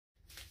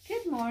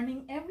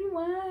morning,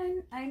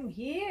 everyone. I'm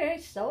here,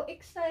 so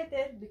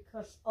excited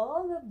because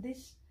all of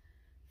this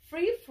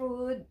free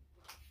food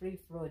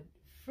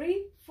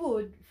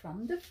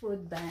from the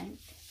food bank.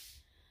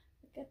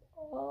 Look at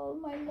all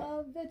my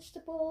loved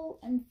vegetable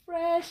and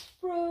fresh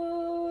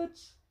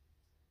fruits.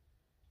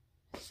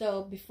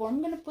 So before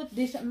I'm gonna put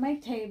this on my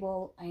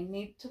table, I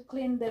need to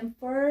clean them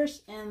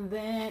first, and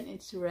then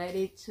it's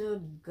ready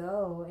to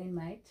go in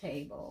my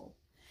table.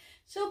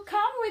 So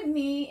come with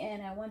me,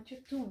 and I want you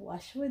to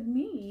wash with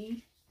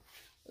me.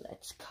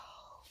 Let's go.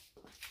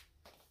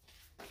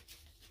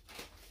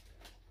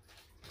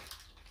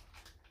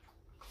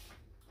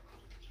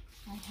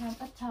 I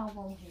have a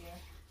towel here.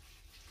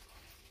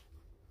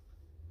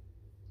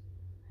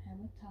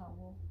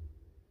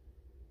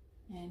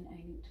 And I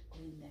need to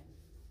clean them.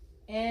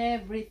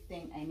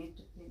 Everything. I need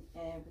to clean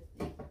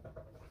everything.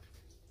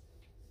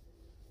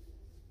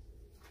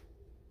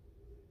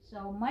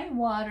 So my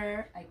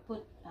water, I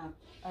put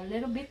a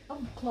little bit of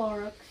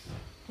Clorox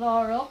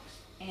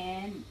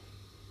and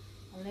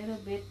a little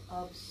bit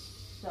of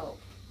soap.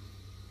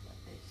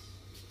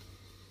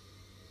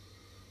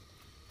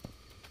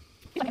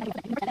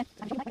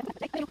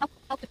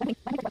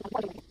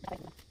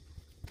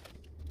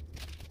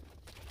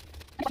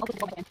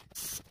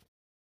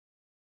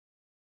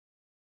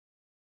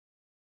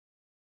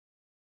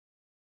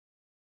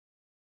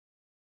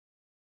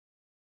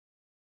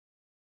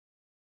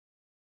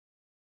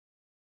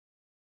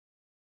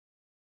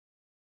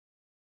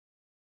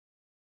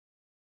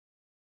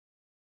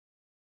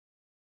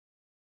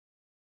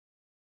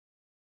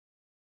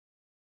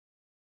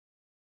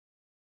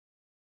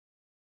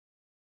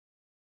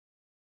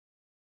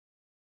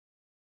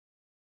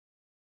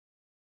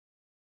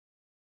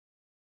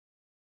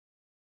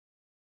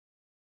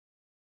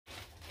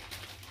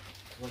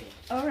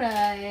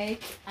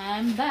 Alright,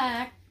 I'm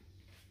back.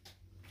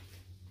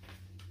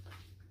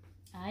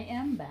 I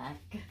am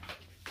back.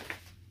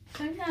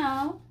 So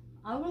now,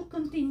 I will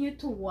continue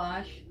to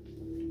wash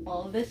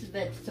all these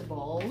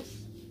vegetables.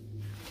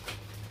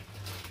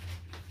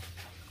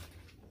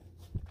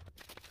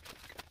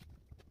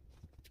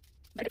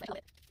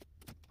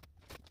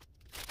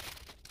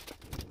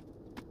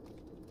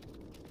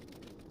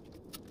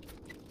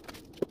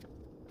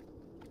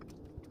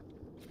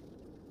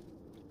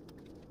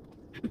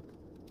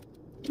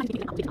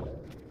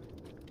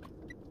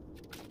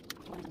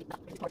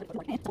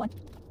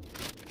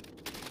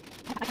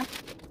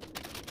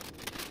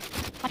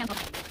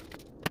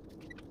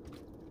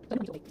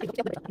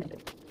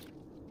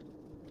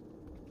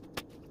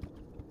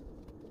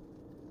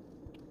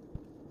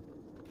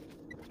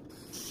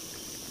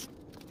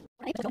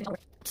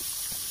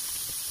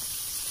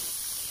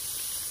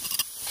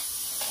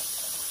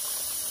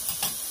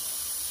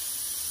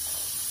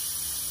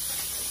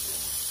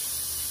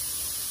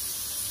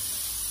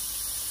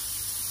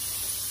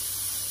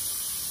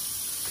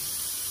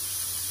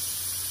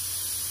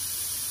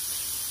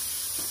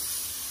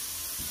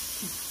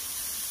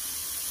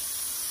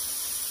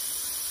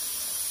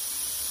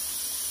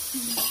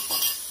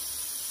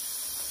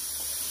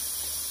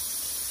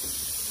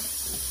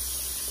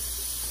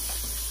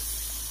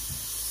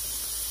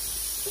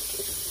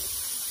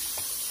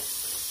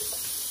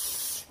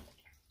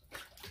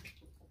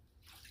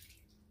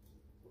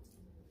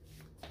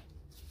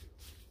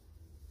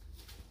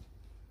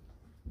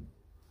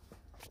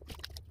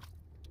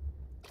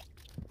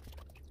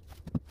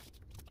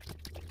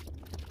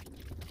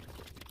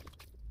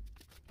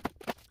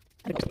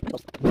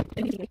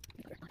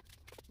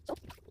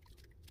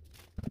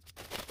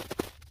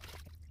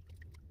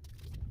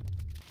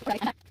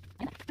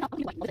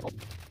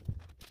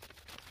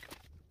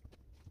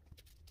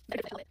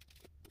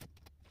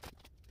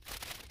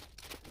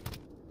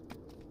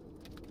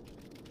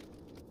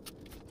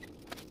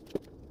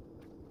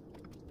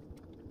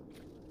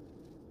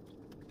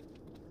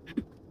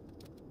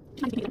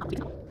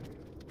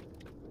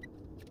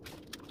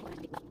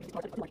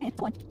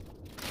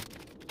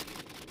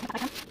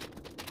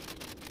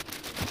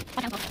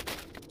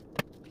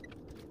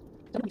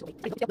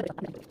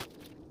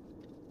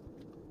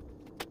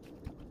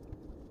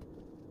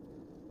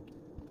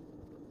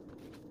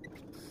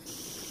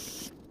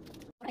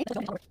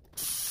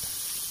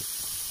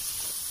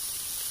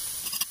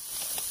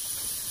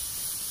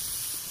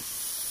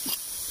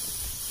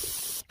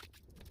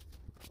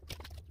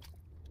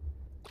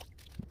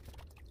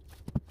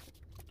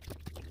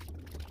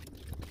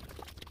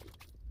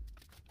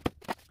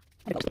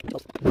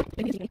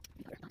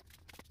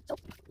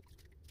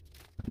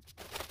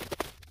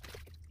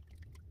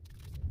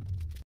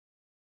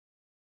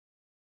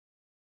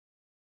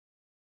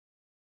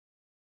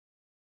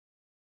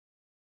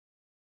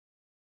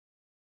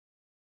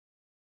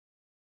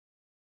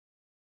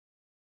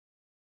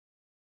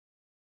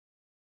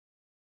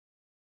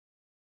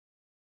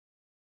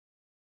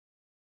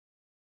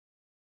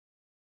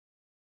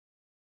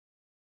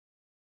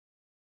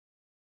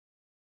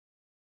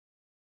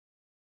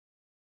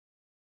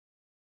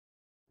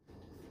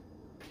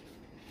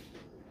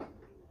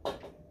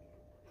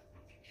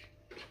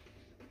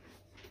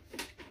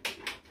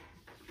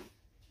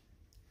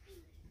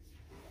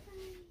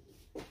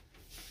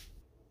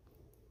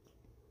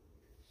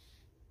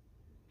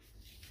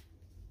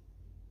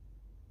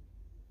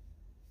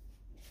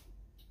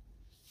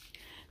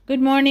 Good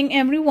morning,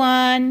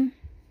 everyone.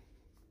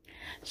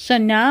 So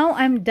now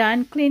I'm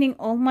done cleaning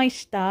all my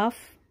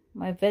stuff,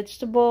 my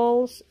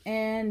vegetables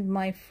and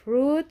my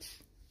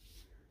fruits.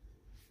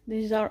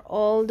 These are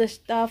all the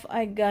stuff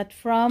I got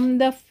from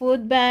the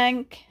food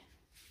bank.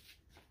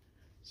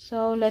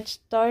 So let's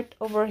start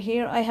over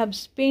here. I have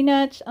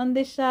spinach on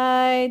this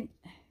side.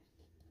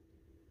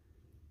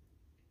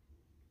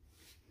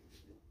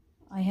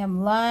 I have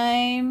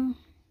lime.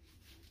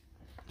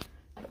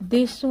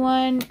 This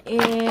one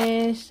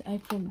is, I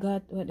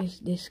forgot what is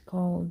this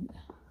called.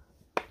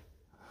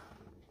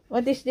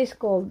 What is this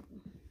called?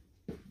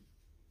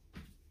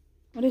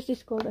 What is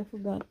this called? I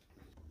forgot.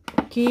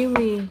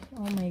 Kiwi.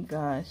 Oh my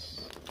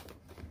gosh.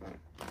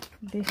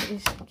 This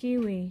is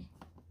kiwi.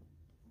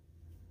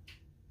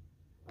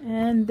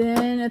 And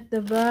then at the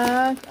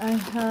back, I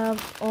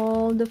have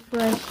all the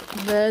fresh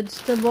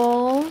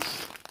vegetables.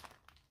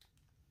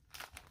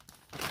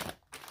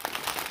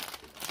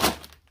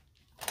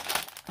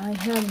 I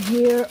have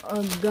here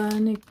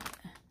organic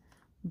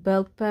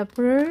bell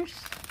peppers.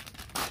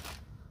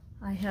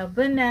 I have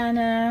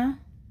banana,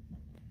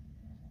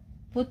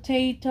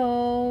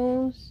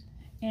 potatoes,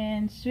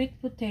 and sweet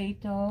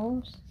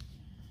potatoes.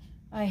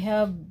 I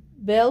have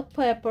bell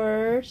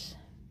peppers.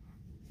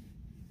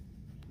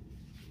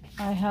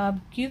 I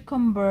have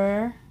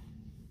cucumber,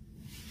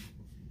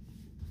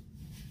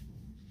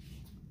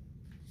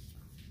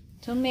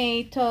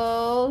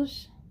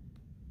 tomatoes,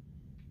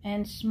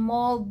 and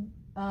small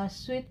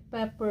sweet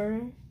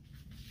pepper,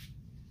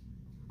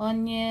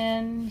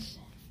 onions,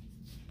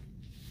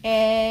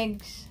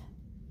 eggs.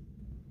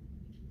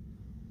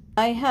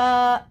 I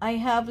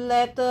have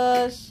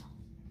lettuce.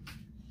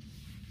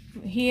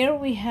 Here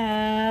we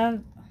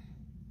have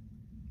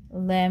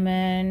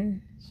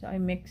lemon. So I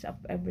mix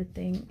up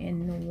everything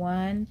in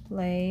one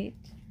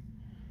plate.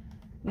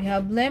 We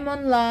have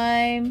lemon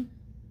lime.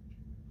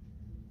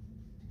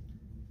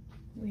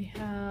 We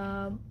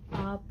have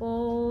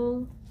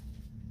apple,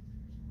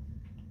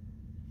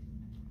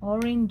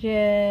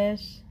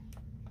 oranges,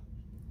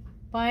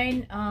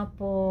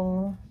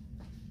 pineapple.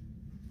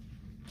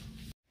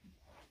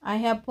 I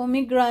have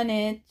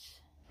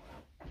pomegranates,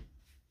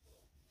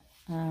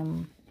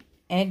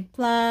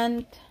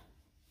 eggplant.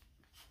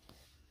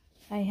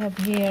 I have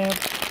here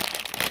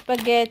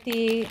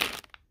spaghetti,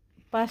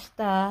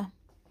 pasta.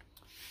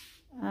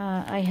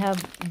 I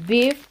have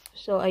beef,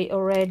 so I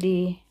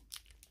already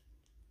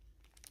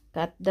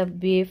cut the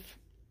beef,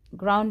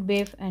 ground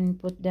beef, and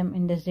put them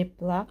in the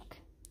Ziploc.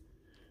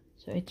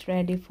 So it's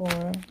ready for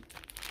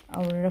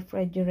our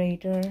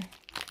refrigerator.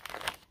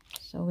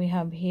 So we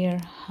have here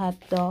hot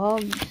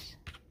dogs.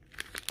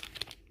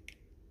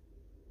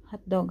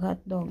 Hot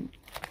dog.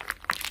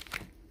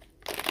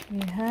 We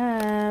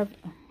have,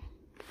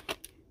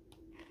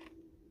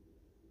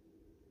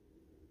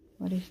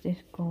 what is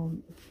this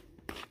called?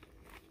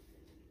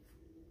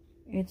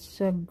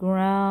 It's a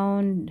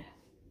ground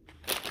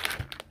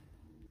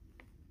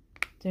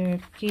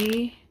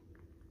turkey.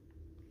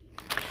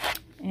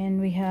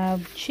 And we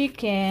have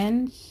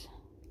chickens.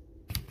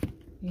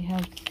 We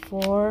have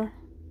 4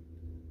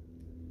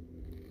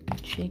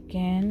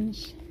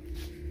 chickens.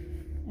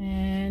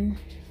 And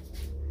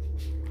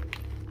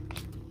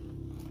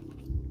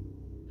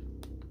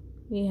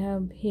we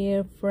have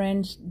here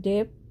French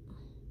dip.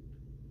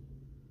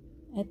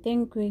 I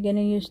think we're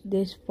gonna use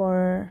this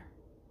for,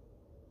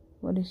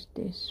 what is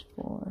this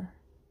for?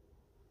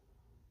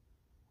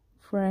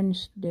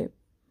 French dip.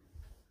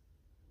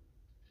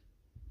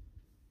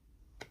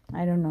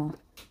 I don't know.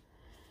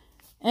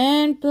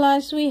 And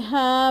plus we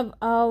have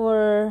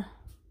our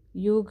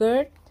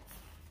yogurt.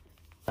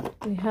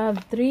 We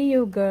have 3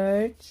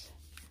 yogurts.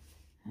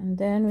 And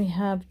then we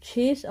have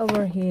cheese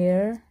over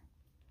here.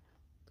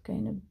 What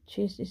kind of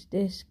cheese is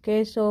this?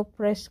 Queso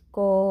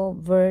fresco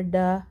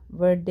verde.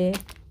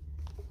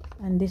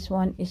 And this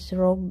one is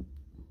rogue.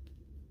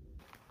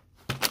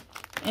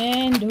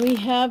 And we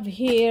have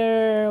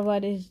here,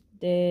 what is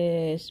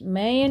this?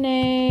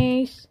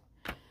 Mayonnaise.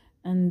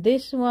 And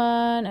this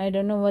one, I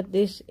don't know what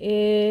this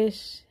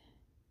is.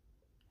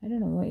 I don't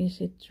know, why is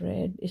it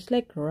red? It's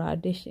like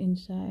radish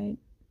inside.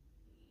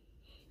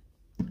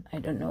 I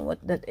don't know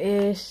what that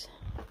is.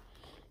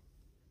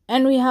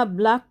 And we have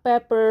black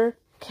pepper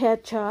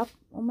ketchup.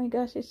 Oh my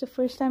gosh, it's the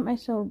first time I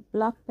saw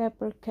black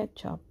pepper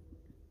ketchup.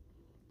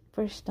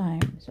 First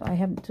time. So I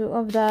have 2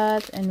 of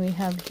that. And we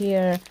have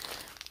here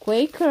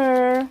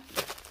Quaker.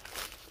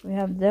 We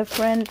have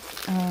different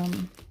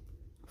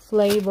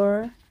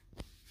flavor.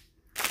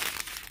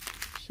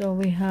 So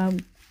we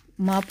have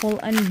maple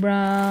and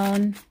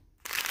brown.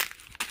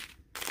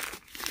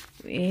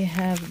 We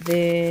have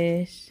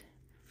this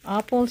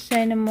apple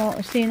cinnamon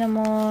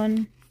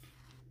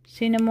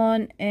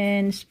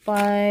and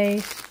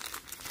spice.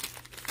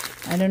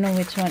 I don't know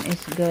which one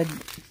is good.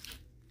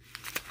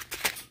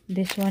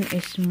 This one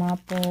is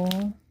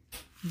maple,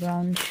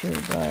 brown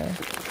sugar.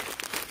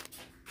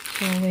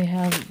 So we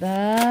have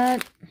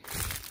that.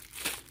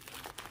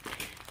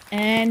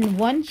 And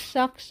 1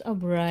 sacks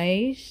of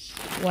rice,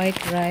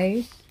 white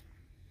rice.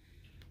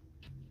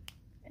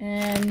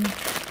 And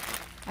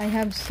I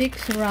have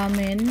 6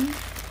 ramen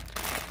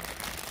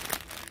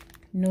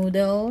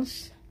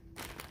noodles.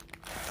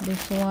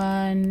 This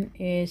one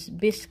is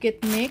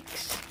biscuit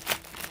mix,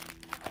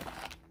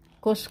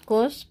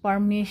 couscous,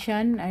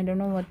 parmesan, I don't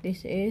know what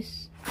this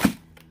is.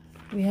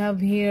 We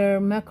have here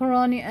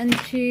macaroni and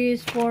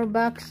cheese, 4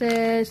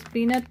 boxes,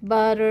 peanut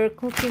butter,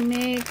 cookie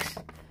mix,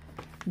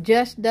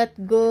 just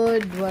that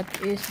good. What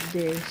is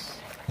this?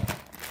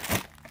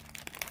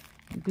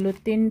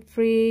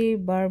 Gluten-free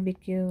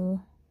barbecue.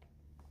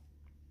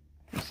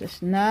 This is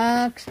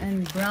snacks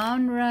and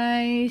brown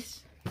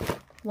rice,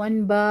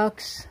 1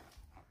 box.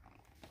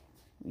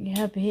 We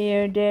have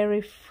here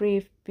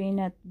dairy-free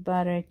peanut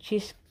butter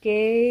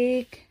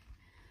cheesecake,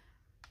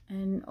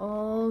 and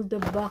all the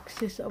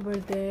boxes over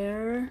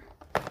there.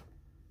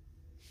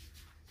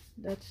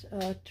 That's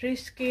a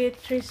Triscuit.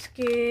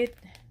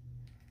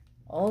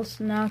 All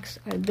snacks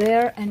are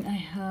there, and I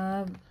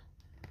have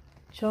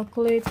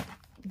chocolate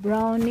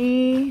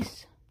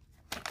brownies.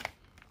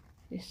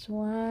 This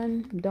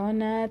one,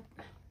 donut.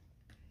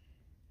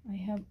 I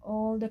have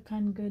all the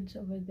canned goods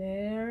over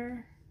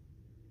there.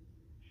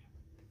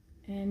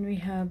 And we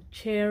have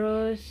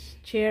cherries,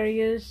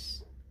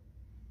 cereal.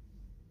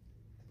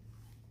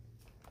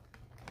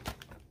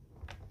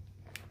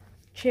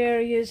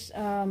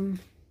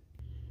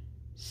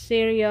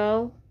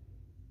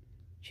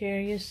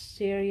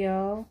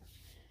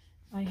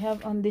 I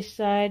have on this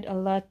side a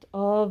lot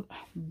of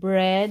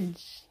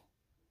breads.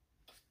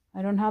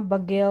 I don't have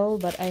bagel,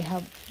 but I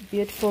have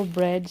beautiful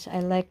breads. I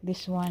like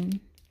this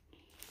one.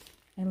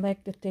 I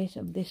like the taste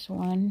of this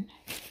one.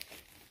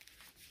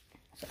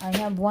 So I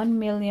have 1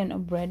 million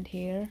of bread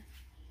here.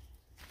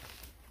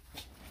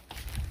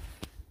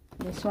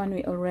 This one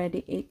we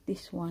already ate.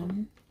 This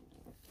one.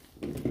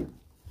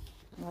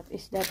 What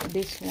is that?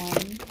 This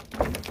one.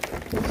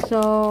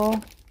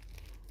 So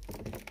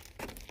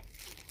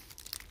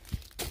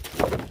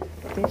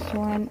this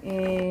one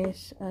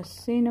is a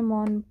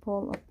cinnamon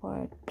pull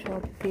apart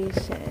 12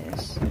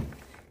 pieces.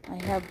 I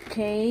have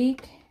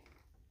cake,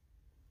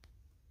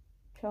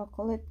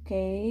 chocolate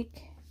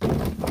cake,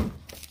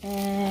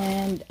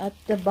 and at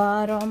the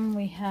bottom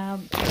we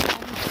have 1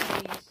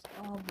 piece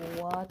of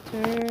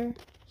water,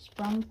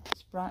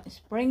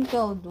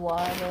 sprinkled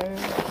water,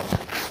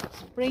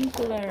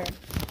 sprinkled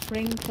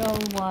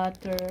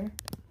water,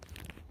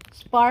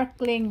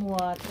 sparkling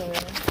water.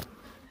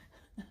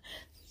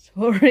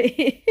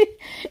 Sorry,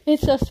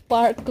 it's a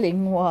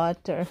sparkling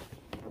water.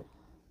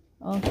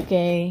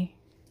 Okay.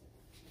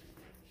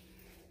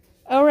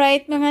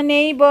 Alright, mga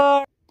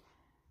neighbor.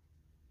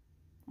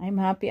 I'm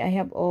happy I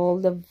have all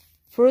the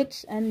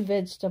fruits and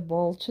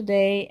vegetables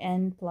today,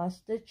 and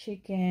plus the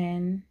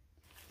chicken.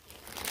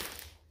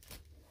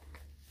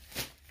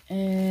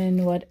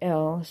 And what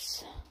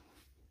else?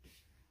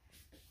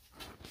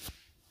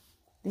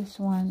 This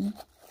one.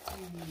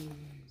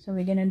 So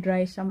we're gonna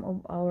dry some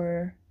of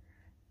our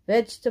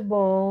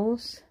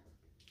vegetables.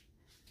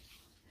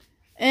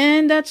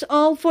 And that's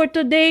all for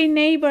today,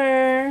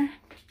 neighbor.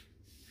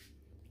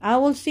 I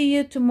will see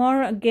you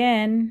tomorrow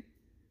again.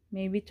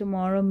 Maybe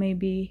tomorrow,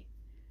 maybe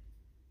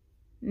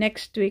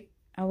next week.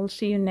 I will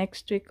see you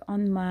next week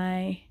on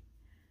my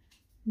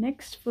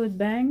next food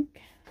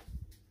bank.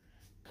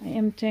 I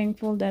am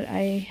thankful that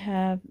I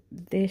have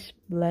these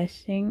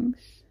blessings.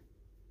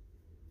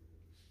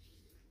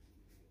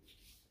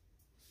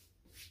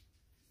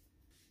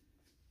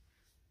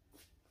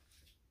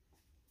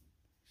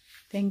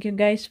 Thank you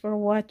guys for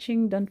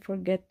watching. Don't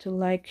forget to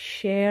like,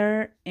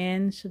 share,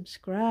 and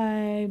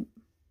subscribe.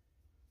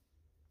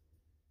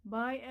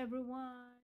 Bye everyone.